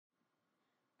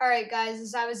Alright guys,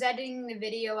 as I was editing the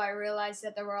video, I realized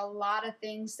that there were a lot of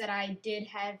things that I did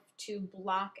have to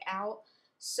block out.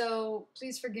 So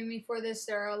please forgive me for this.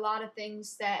 There are a lot of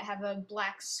things that have a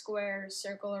black square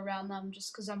circle around them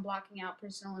just because I'm blocking out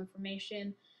personal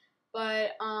information.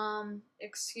 But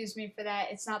excuse me for that.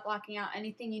 It's not blocking out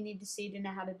anything you need to see to know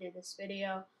how to do this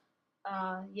video.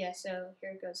 Yeah, so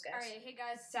here it goes, guys. Alright, hey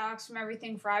guys, it's Alex from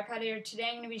Everything for iPad here. Today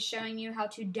I'm going to be showing you how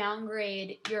to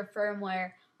downgrade your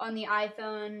firmware on the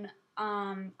iPhone,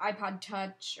 iPod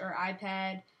Touch, or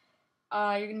iPad.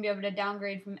 You're going to be able to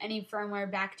downgrade from any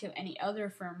firmware back to any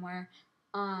other firmware.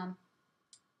 I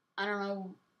don't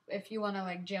know if you want to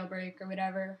like jailbreak or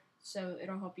whatever, so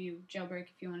it'll help you jailbreak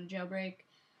if you want to jailbreak.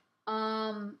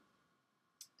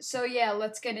 So yeah,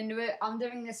 let's get into it. I'm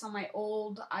doing this on my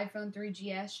old iPhone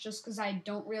 3GS just because I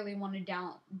don't really want to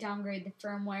downgrade the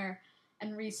firmware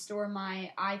and restore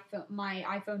my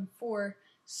iPhone 4.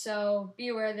 So be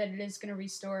aware that it is going to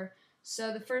restore.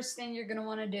 So the first thing you're going to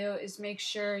want to do is make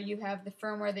sure you have the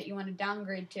firmware that you want to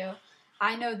downgrade to.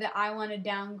 I know that I want to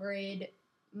downgrade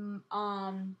from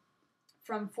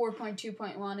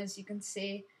 4.2.1, as you can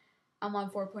see. I'm on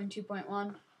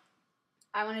 4.2.1.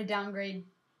 I want to downgrade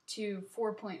to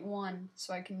 4.1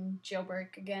 so I can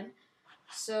jailbreak again.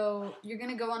 So you're going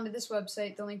to go onto this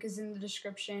website, the link is in the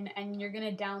description, and you're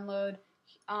going to download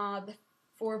the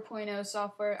 4.0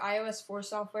 software. iOS 4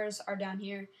 softwares are down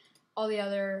here. All the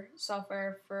other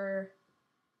software for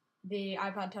the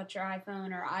iPod Touch or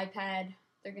iPhone or iPad,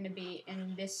 they're going to be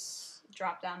in this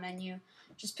drop-down menu.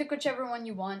 Just pick whichever one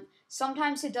you want.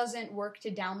 Sometimes it doesn't work to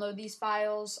download these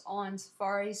files on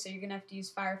Safari, so you're going to have to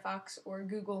use Firefox or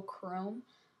Google Chrome.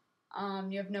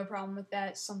 You have no problem with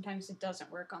that. Sometimes it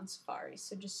doesn't work on Safari,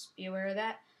 so just be aware of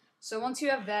that. So once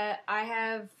you have that, I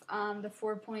have the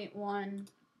 4.1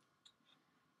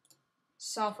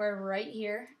 software right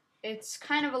here. It's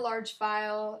kind of a large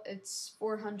file. It's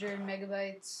 400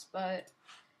 megabytes, but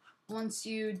once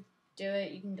you do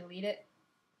it, you can delete it.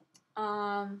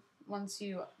 Once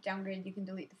you downgrade, you can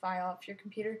delete the file off your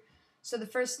computer. So the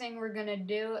first thing we're going to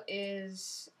do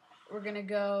is we're going to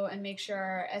go and make sure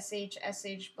our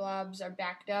SH blobs are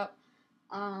backed up.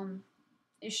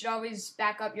 You should always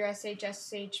back up your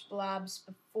SH blobs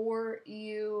before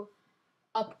you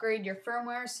upgrade your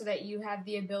firmware so that you have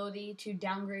the ability to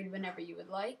downgrade whenever you would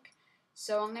like.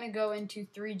 So I'm going to go into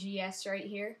 3GS right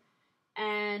here,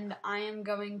 and I am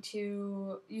going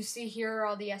to, you see here are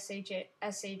all the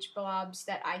SH blobs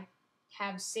that I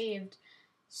have saved.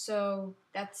 So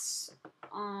that's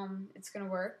it's gonna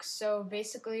work. So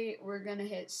basically we're gonna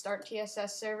hit start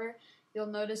TSS server. You'll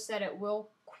notice that it will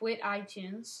quit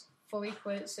iTunes, fully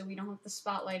quit, so we don't have the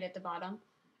spotlight at the bottom.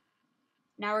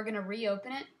 Now we're gonna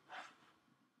reopen it,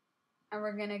 and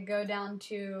we're gonna go down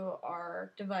to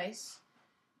our device,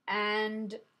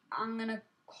 and I'm gonna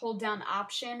hold down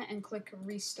option and click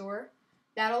restore.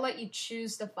 That'll let you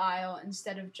choose the file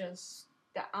instead of just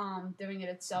doing it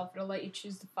itself. It'll let you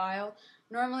choose the file.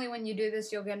 Normally when you do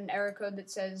this, you'll get an error code that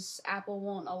says Apple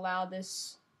won't allow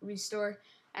this restore,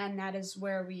 and that is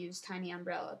where we use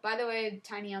TinyUmbrella. By the way, the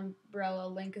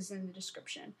TinyUmbrella link is in the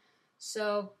description.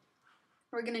 So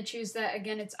we're going to choose that.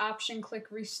 Again, it's option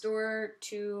click restore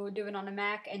to do it on a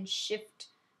Mac, and shift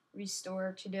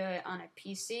restore to do it on a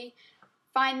PC.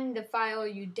 Find the file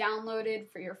you downloaded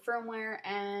for your firmware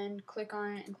and click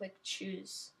on it and click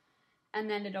choose. And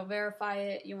then it'll verify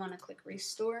it. You want to click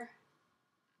restore.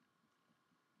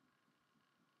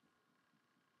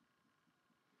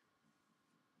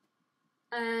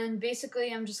 And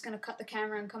basically I'm just going to cut the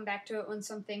camera and come back to it when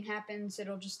something happens.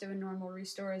 It'll just do a normal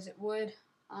restore as it would.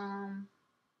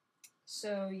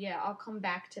 So yeah, I'll come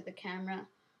back to the camera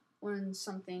when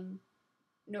something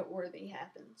noteworthy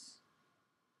happens.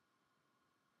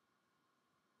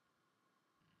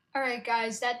 Alright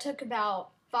guys, that took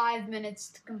about 5 minutes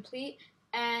to complete,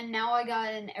 and now I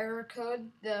got an error code.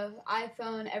 The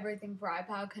iPhone Everything for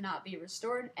iPad cannot be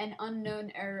restored. An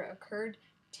unknown error occurred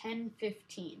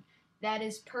 10:15. That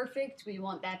is perfect. We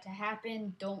want that to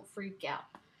happen. Don't freak out.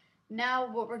 Now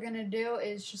what we're going to do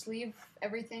is just leave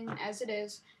everything as it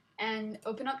is and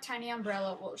open up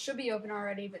TinyUmbrella. Well, it should be open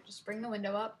already, but just bring the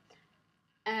window up.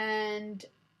 And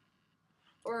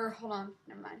hold on,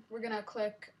 never mind. We're going to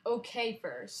click OK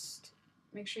first.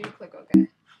 Make sure you click OK.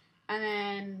 And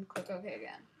then click OK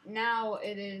again. Now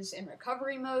it is in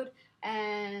recovery mode,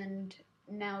 and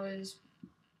now is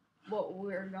what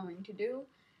we're going to do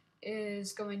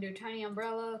is go into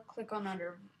TinyUmbrella, click on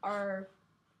under our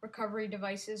recovery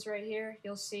devices right here.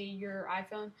 You'll see your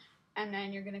iPhone, and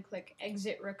then you're going to click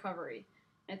exit recovery.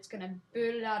 It's going to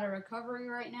boot it out of recovery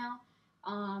right now,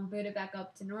 boot it back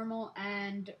up to normal,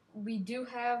 and we do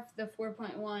have the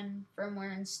 4.1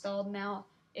 firmware installed now.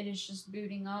 It is just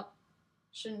booting up.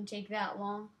 Shouldn't take that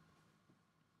long.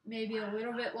 Maybe a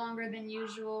little bit longer than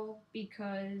usual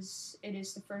because it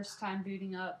is the first time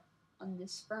booting up on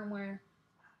this firmware.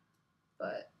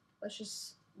 But let's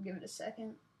just give it a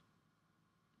second.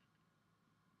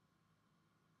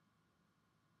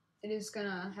 It is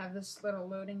gonna have this little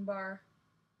loading bar.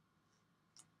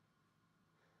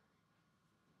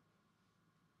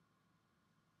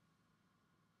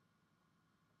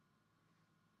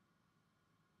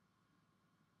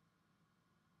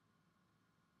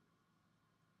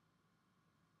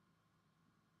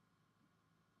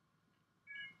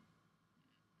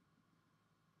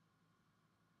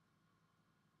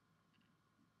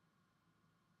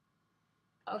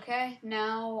 Okay,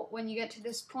 now when you get to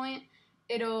this point,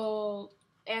 it'll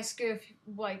ask you if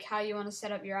like how you want to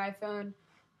set up your iPhone,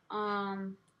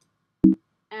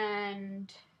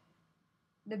 and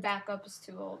the backup is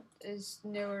too old, is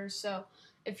newer. So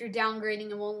if you're downgrading,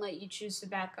 it won't let you choose the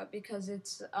backup because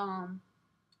it's on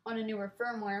a newer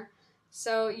firmware.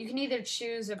 So you can either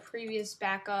choose a previous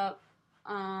backup,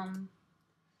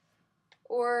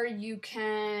 or you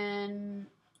can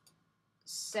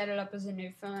set it up as a new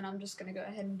phone. I'm just gonna go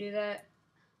ahead and do that.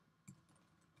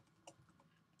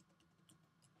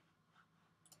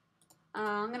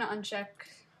 I'm gonna uncheck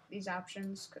these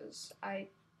options because I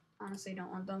honestly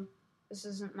don't want them. This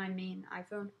isn't my main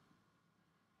iPhone.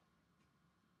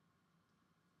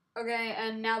 Okay,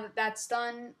 and now that that's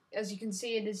done, as you can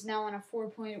see, it is now on a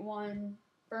 4.1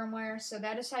 firmware. So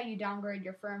that is how you downgrade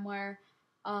your firmware.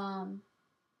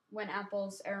 When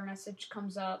Apple's error message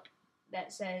comes up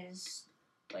that says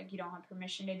like you don't have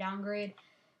permission to downgrade,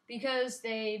 because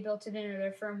they built it into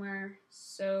their firmware,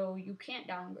 so you can't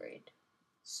downgrade.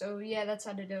 So yeah, that's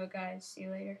how to do it, guys. See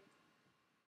you later.